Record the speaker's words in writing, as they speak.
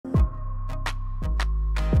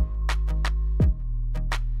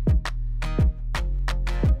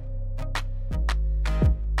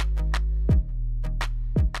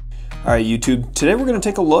Alright YouTube, today we're going to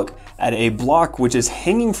take a look at a block which is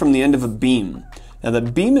hanging from the end of a beam. Now the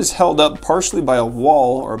beam is held up partially by a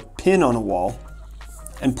wall or a pin on a wall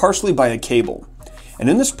and partially by a cable. And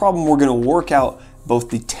in this problem we're going to work out both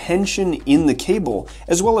the tension in the cable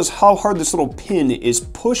as well as how hard this little pin is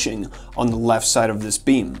pushing on the left side of this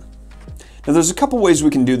beam. Now there's a couple ways we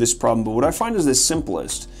can do this problem, but what I find is the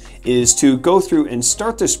simplest is to go through and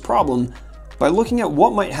start this problem by looking at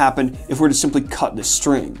what might happen if we were to simply cut this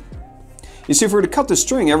string. You see, if we were to cut the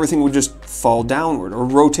string, everything would just fall downward or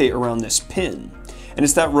rotate around this pin. And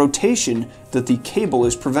it's that rotation that the cable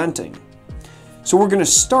is preventing. So we're going to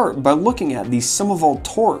start by looking at the sum of all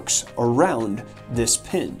torques around this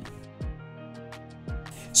pin.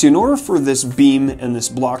 So in order for this beam and this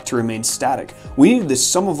block to remain static, we need the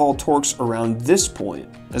sum of all torques around this point,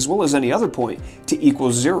 as well as any other point, to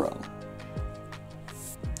equal 0.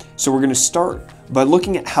 So we're going to start by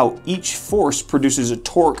looking at how each force produces a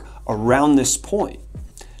torque around this point.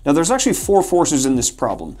 Now there's actually 4 forces in this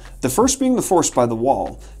problem. The first being the force by the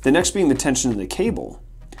wall, the next being the tension in the cable,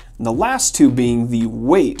 and the last 2 being the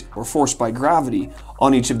weight or force by gravity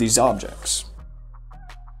on each of these objects.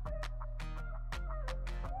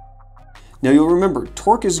 Now you'll remember,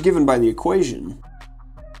 torque is given by the equation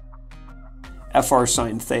Fr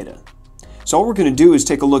sine theta. So all we're going to do is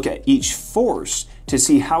take a look at each force to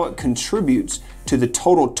see how it contributes to the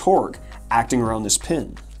total torque acting around this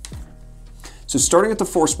pin. So starting at the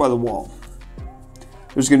force by the wall,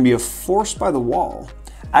 there's going to be a force by the wall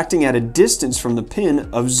acting at a distance from the pin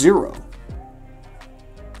of 0.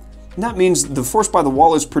 And that means the force by the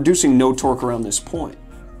wall is producing no torque around this point.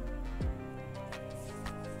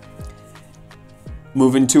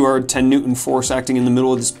 Moving to our 10 Newton force acting in the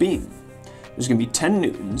middle of this beam. There's going to be 10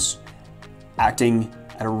 Newtons acting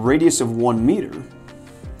at a radius of 1 meter.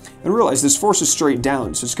 And realize this force is straight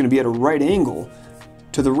down, so it's going to be at a right angle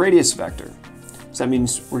to the radius vector. So that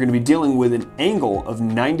means we're going to be dealing with an angle of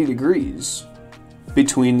 90 degrees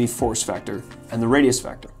between the force vector and the radius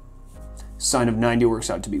vector. Sine of 90 works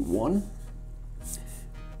out to be 1.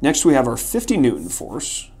 Next we have our 50 Newton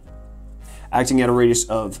force acting at a radius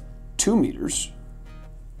of 2 meters.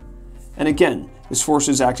 And again, this force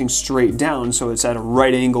is acting straight down, so it's at a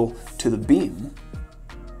right angle to the beam.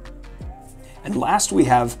 And last we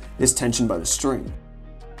have this tension by the string.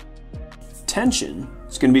 Tension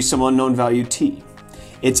is going to be some unknown value t.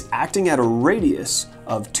 It's acting at a radius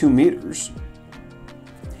of 2 meters.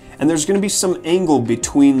 And there's going to be some angle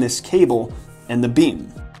between this cable and the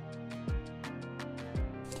beam.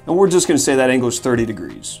 And we're just going to say that angle is 30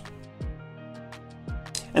 degrees.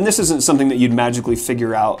 And this isn't something that you'd magically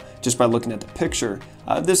figure out just by looking at the picture.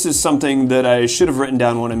 This is something that I should have written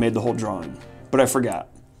down when I made the whole drawing, but I forgot.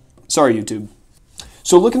 Sorry, YouTube.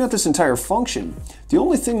 So looking at this entire function, the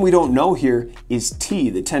only thing we don't know here is T,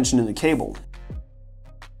 the tension in the cable.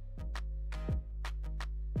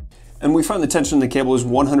 And we find the tension in the cable is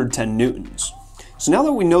 110 newtons. So now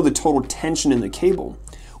that we know the total tension in the cable,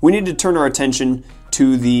 we need to turn our attention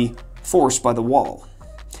to the force by the wall.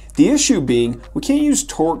 The issue being, we can't use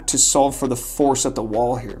torque to solve for the force at the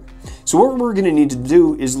wall here. So what we're going to need to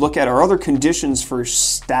do is look at our other conditions for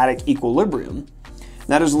static equilibrium.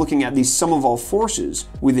 That is looking at the sum of all forces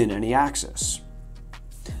within any axis.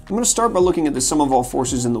 I'm going to start by looking at the sum of all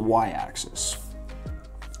forces in the y-axis.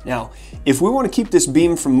 Now, if we want to keep this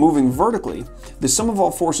beam from moving vertically, the sum of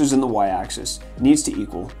all forces in the y-axis needs to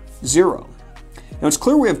equal 0. Now it's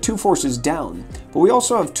clear we have 2 forces down, but we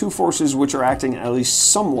also have 2 forces which are acting at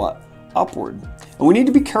least somewhat upward. And we need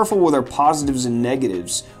to be careful with our positives and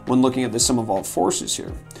negatives when looking at the sum of all forces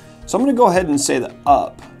here. So I'm going to go ahead and say the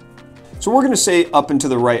up. So we're going to say up and to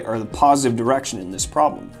the right are the positive direction in this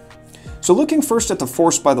problem. So looking first at the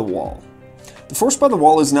force by the wall. The force by the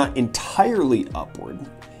wall is not entirely upward.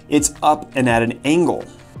 It's up and at an angle.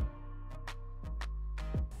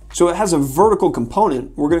 So it has a vertical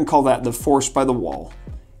component. We're going to call that the force by the wall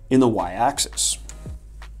in the y-axis.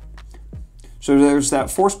 So there's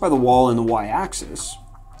that force by the wall in the y-axis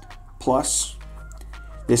plus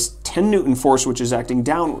this 10 Newton force which is acting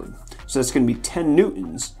downward. So that's going to be 10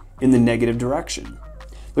 newtons in the negative direction.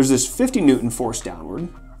 There's this 50 Newton force downward.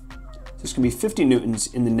 So it's going to be 50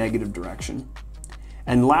 newtons in the negative direction.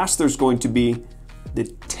 And last there's going to be the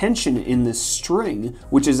tension in this string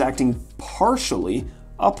which is acting partially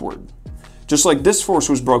upward. Just like this force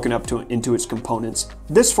was broken up into its components,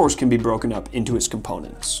 this force can be broken up into its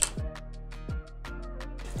components.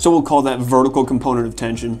 So we'll call that vertical component of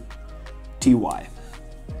tension Ty.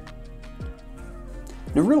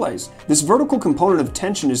 Now realize, this vertical component of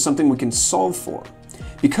tension is something we can solve for.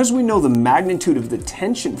 Because we know the magnitude of the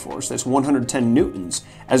tension force, that's 110 newtons,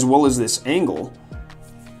 as well as this angle,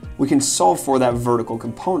 we can solve for that vertical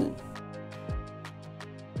component.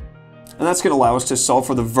 And that's going to allow us to solve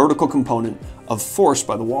for the vertical component of force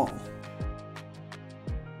by the wall.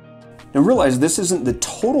 Now realize this isn't the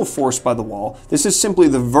total force by the wall, this is simply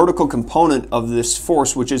the vertical component of this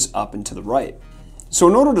force, which is up and to the right. So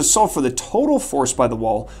in order to solve for the total force by the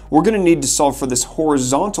wall, we're going to need to solve for this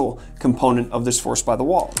horizontal component of this force by the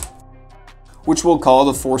wall, which we'll call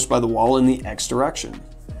the force by the wall in the x direction.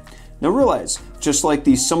 Now realize, just like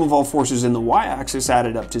the sum of all forces in the y-axis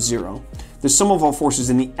added up to 0, the sum of all forces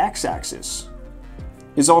in the x-axis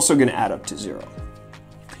is also going to add up to 0.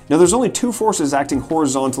 Now there's only two forces acting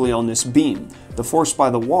horizontally on this beam, the force by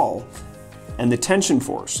the wall and the tension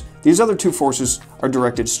force. These other two forces are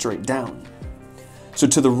directed straight down. So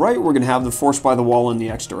to the right we're going to have the force by the wall in the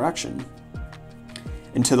x direction,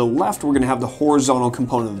 and to the left we're going to have the horizontal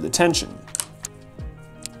component of the tension.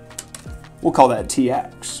 We'll call that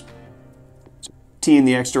Tx. T in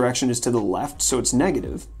the x direction is to the left, so it's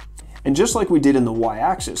negative. And just like we did in the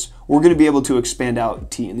y-axis, we're going to be able to expand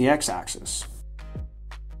out T in the x-axis.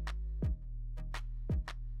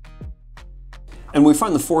 And we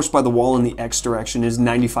find the force by the wall in the x direction is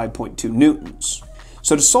 95.2 newtons.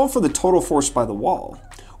 So to solve for the total force by the wall,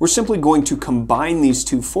 we're simply going to combine these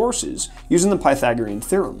two forces using the Pythagorean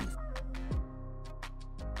theorem.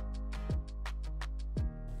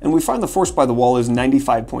 And we find the force by the wall is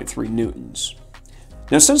 95.3 newtons.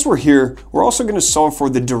 Now since we're here, we're also going to solve for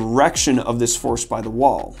the direction of this force by the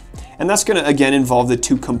wall. And that's going to again involve the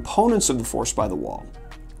two components of the force by the wall.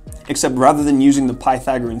 Except rather than using the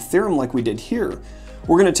Pythagorean theorem like we did here,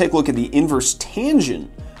 we're going to take a look at the inverse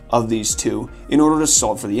tangent of these two in order to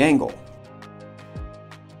solve for the angle.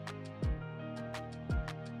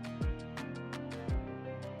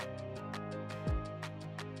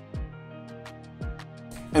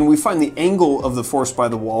 And we find the angle of the force by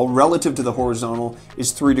the wall relative to the horizontal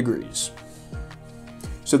is 3 degrees.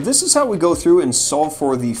 So this is how we go through and solve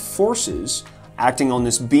for the forces acting on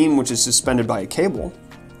this beam which is suspended by a cable.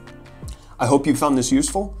 I hope you found this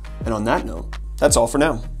useful, and on that note, that's all for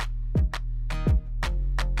now.